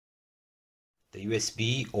The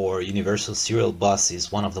USB or Universal Serial Bus is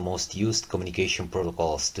one of the most used communication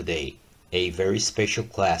protocols today. A very special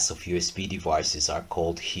class of USB devices are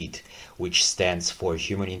called HID, which stands for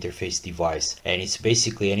Human Interface Device, and it's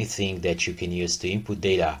basically anything that you can use to input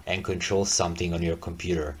data and control something on your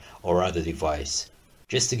computer or other device.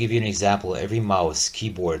 Just to give you an example, every mouse,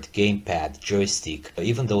 keyboard, gamepad, joystick,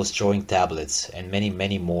 even those drawing tablets, and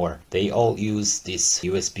many more, they all use this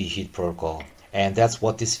USB HID protocol. And that's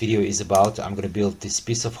what this video is about. I'm going to build this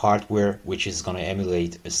piece of hardware which is going to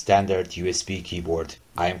emulate a standard USB keyboard.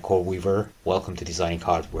 I am Core Weaver. Welcome to Designing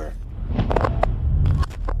Hardware.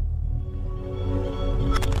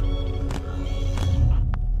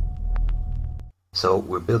 So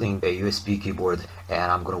we're building a USB keyboard, and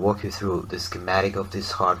I'm going to walk you through the schematic of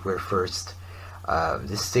this hardware first.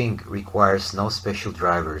 This thing requires no special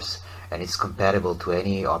drivers, and it's compatible to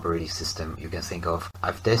any operating system you can think of.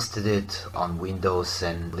 I've tested it on Windows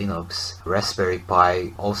and Linux, Raspberry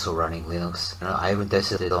Pi also running Linux, and I even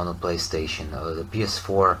tested it on a PlayStation. The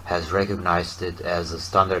PS4 has recognized it as a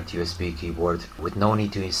standard USB keyboard with no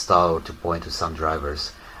need to install or to point to some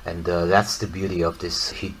drivers. And that's the beauty of these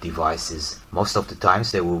HID devices. Most of the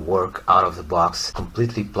times they will work out of the box,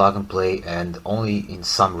 completely plug and play, and only in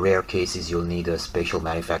some rare cases you'll need a special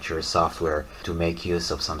manufacturer software to make use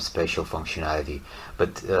of some special functionality,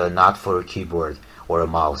 but not for a keyboard or a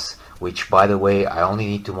mouse, which, by the way, I only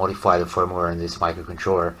need to modify the firmware in this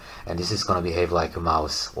microcontroller, and this is going to behave like a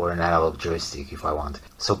mouse or an analog joystick if I want.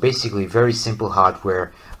 So basically very simple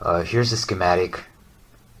hardware. Here's the schematic.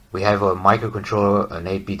 We have a microcontroller, an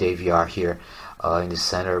 8-bit AVR here. In the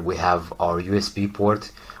center we have our USB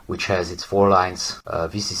port, which has its 4 lines,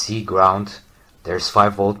 VCC, ground. There's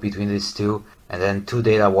 5 volt between these two, and then 2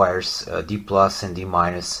 data wires, D plus and D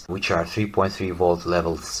minus, which are 3.3 volt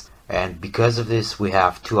levels. And because of this we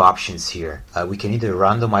have 2 options here. We can either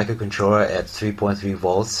run the microcontroller at 3.3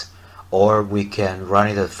 volts, or we can run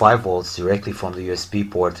it at 5 volts directly from the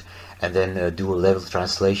USB port and then do a level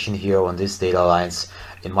translation here on these data lines.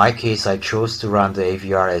 In my case, I chose to run the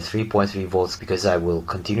AVR at 3.3 volts because I will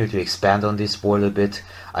continue to expand on this board a bit.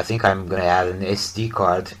 I think I'm going to add an SD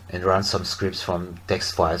card and run some scripts from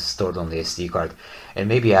text files stored on the SD card, and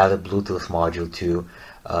maybe add a Bluetooth module too.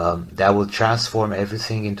 That will transform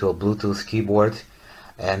everything into a Bluetooth keyboard.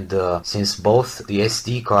 And since both the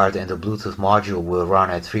SD card and the Bluetooth module will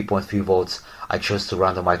run at 3.3 volts, I chose to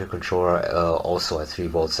run the microcontroller also at 3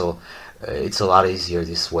 volts, so it's a lot easier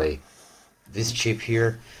this way. This chip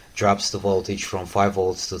here drops the voltage from 5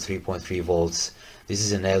 volts to 3.3 volts. This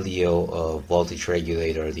is an LDO voltage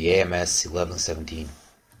regulator, the AMS1117.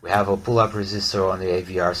 We have a pull-up resistor on the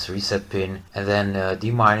AVR's reset pin, and then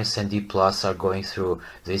D minus and D plus are going through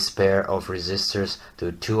this pair of resistors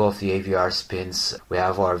to 2 of the AVR's pins. We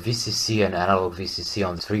have our VCC and analog VCC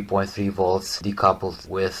on 3.3 volts decoupled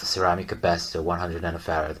with ceramic capacitor 100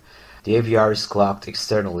 nanofarad. The AVR is clocked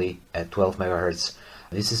externally at 12 MHz.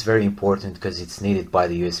 This is very important because it's needed by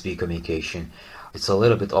the USB communication. It's a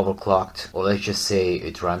little bit overclocked, or let's just say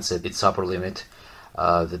it runs at its upper limit.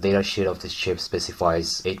 The datasheet of this chip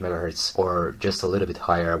specifies 8 MHz or just a little bit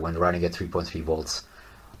higher when running at 3.3 volts.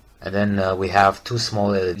 And then we have 2 small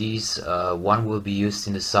LEDs. One will be used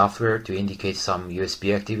in the software to indicate some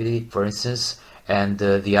USB activity, for instance, and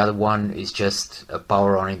the other one is just a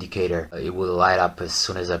power on indicator. It will light up as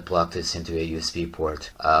soon as I plug this into a USB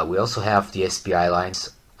port. We also have the SPI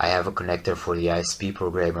lines. I have a connector for the ISP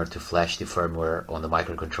programmer to flash the firmware on the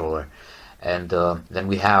microcontroller. And then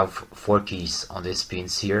we have 4 keys on these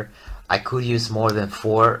pins here. I could use more than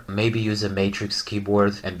 4, maybe use a matrix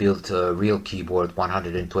keyboard and build a real keyboard,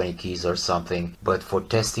 120 keys or something, but for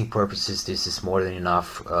testing purposes this is more than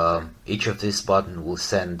enough. Each of these buttons will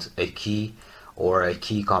send a key or a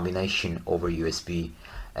key combination over USB,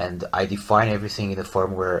 and I define everything in the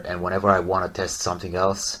firmware, and whenever I want to test something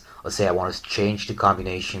else, let's say I want to change the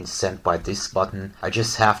combination sent by this button, I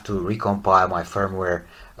just have to recompile my firmware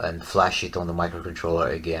and flash it on the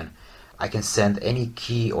microcontroller again. I can send any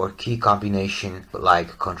key or key combination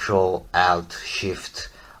like Control, Alt, Shift,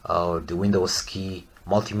 the Windows key,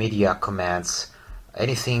 multimedia commands,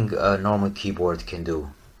 anything a normal keyboard can do.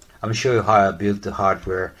 I'm going to show you how I built the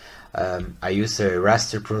hardware. I used a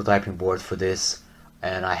raster prototyping board for this,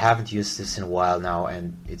 and I haven't used this in a while now,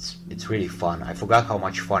 and it's really fun. I forgot how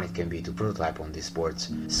much fun it can be to prototype on these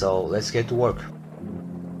boards. So let's get to work.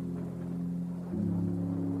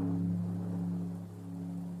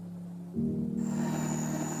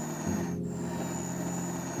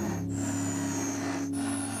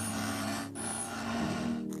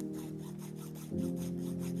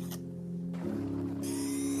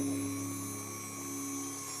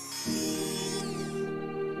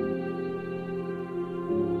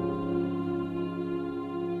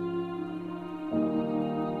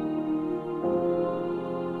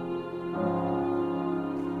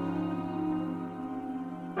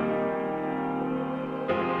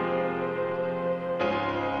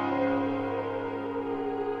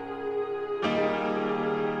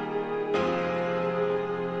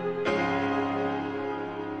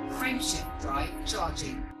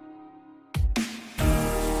 Charging.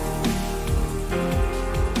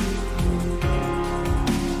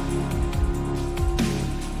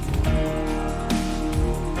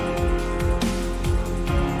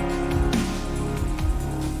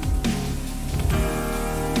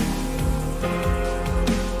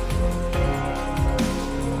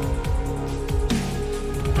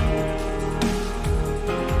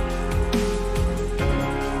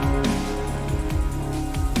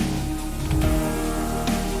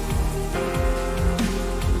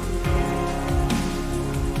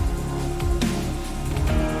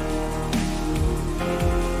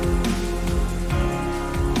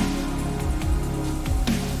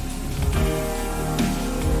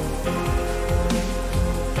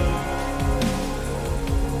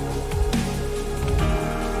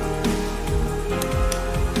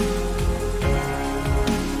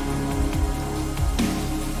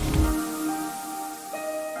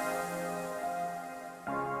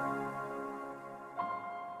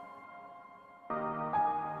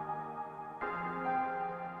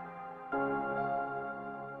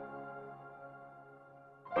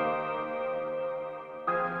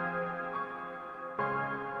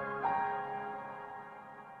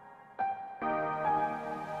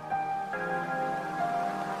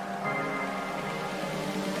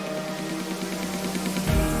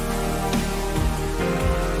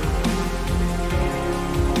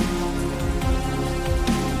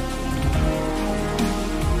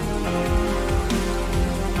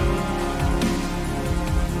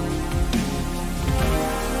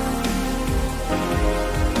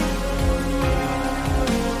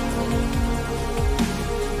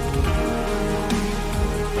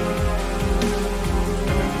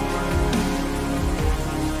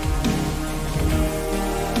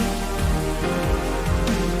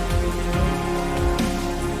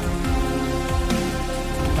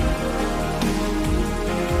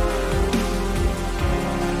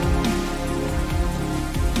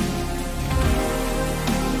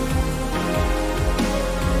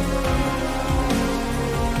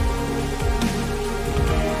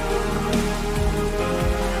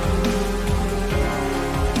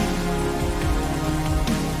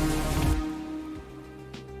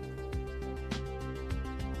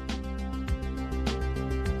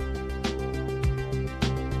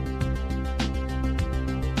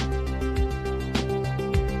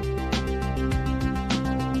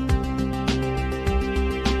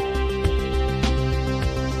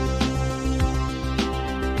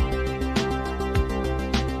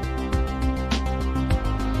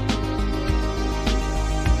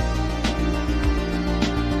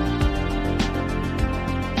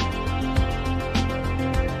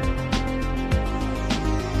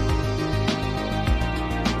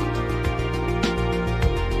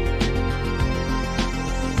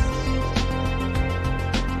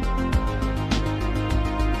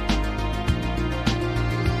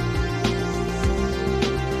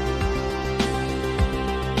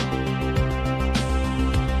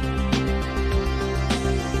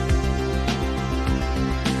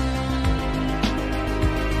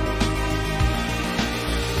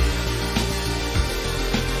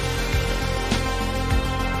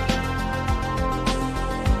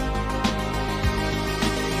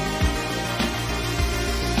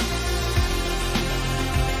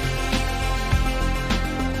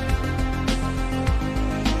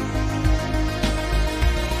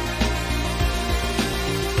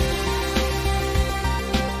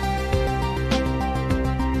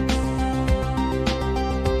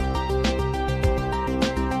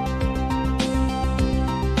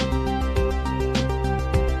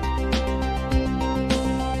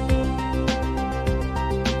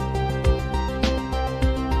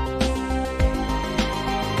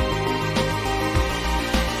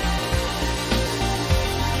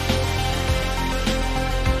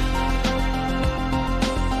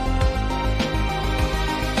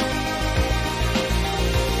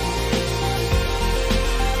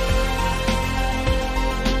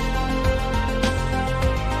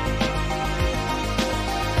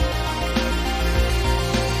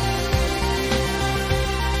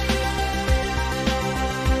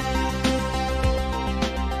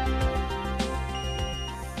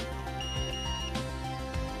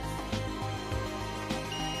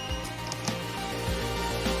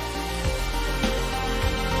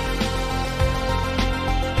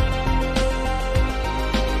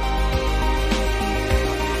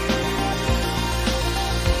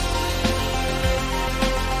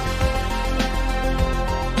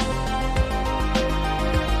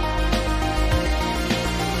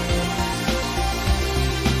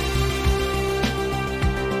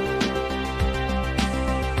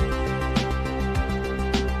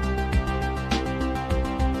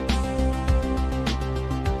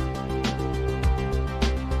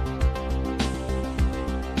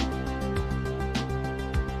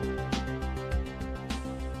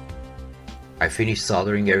 I finished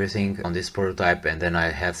soldering everything on this prototype, and then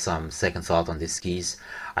I had some second thought on these keys.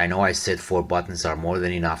 I know I said 4 buttons are more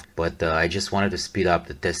than enough, but I just wanted to speed up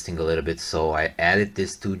the testing a little bit, so I added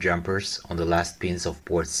these 2 jumpers on the last pins of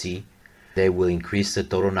port C. They will increase the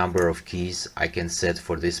total number of keys I can set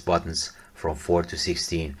for these buttons from 4 to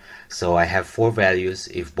 16. So I have 4 values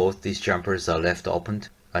if both these jumpers are left opened,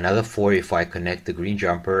 another 4 if I connect the green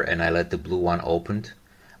jumper and I let the blue one opened,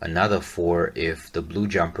 another 4 if the blue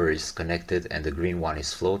jumper is connected and the green one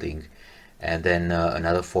is floating, and then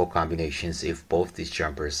another 4 combinations if both these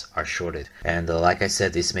jumpers are shorted. And like I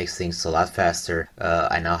said, this makes things a lot faster.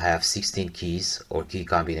 I now have 16 keys or key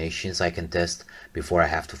combinations I can test before I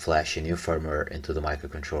have to flash a new firmware into the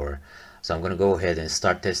microcontroller. So I'm going to go ahead and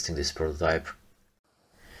start testing this prototype.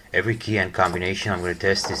 Every key and combination I'm going to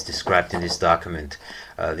test is described in this document.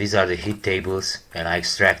 These are the hit tables, and I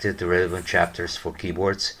extracted the relevant chapters for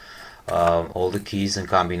keyboards. All the keys and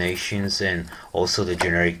combinations, and also the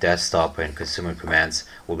generic desktop and consumer commands.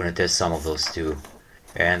 We're going to test some of those too.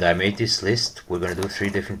 And I made this list. We're going to do 3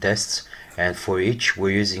 different tests, and for each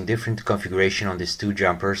we're using different configuration on these 2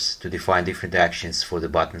 jumpers to define different actions for the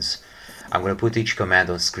buttons. I'm going to put each command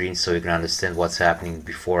on screen so you can understand what's happening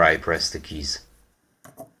before I press the keys.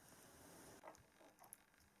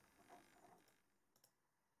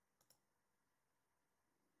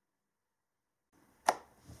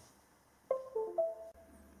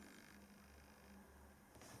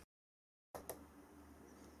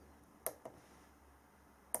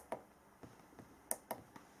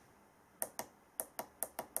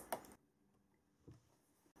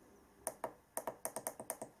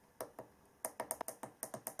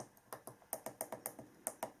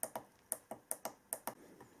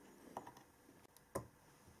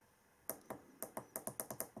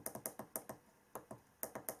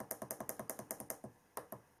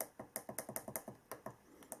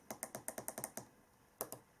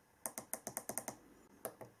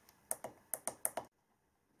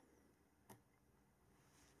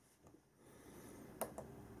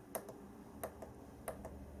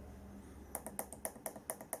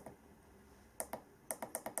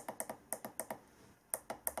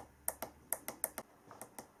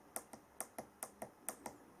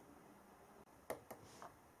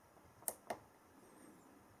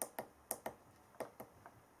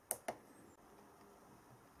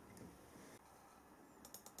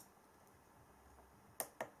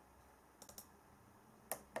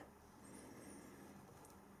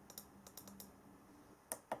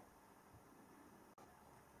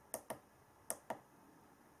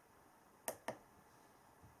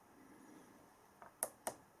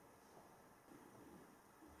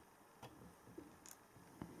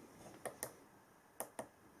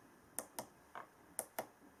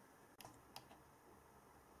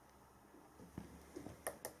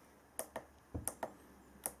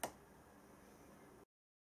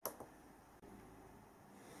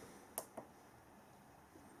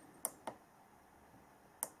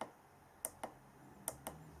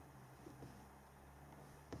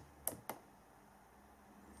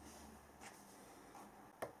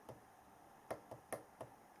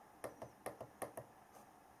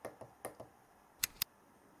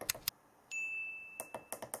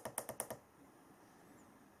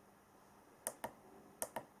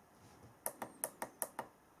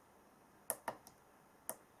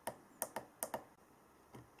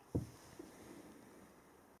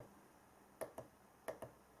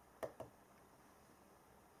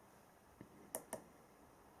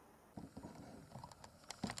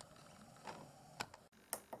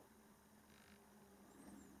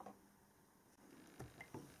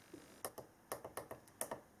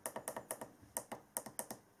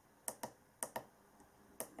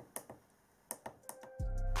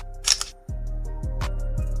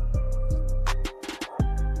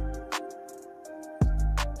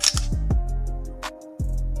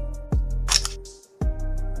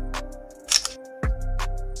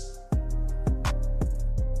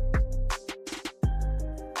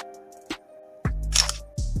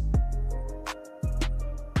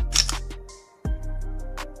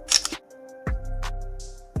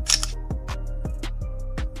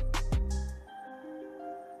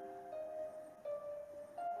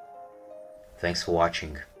 Thanks for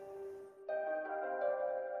watching.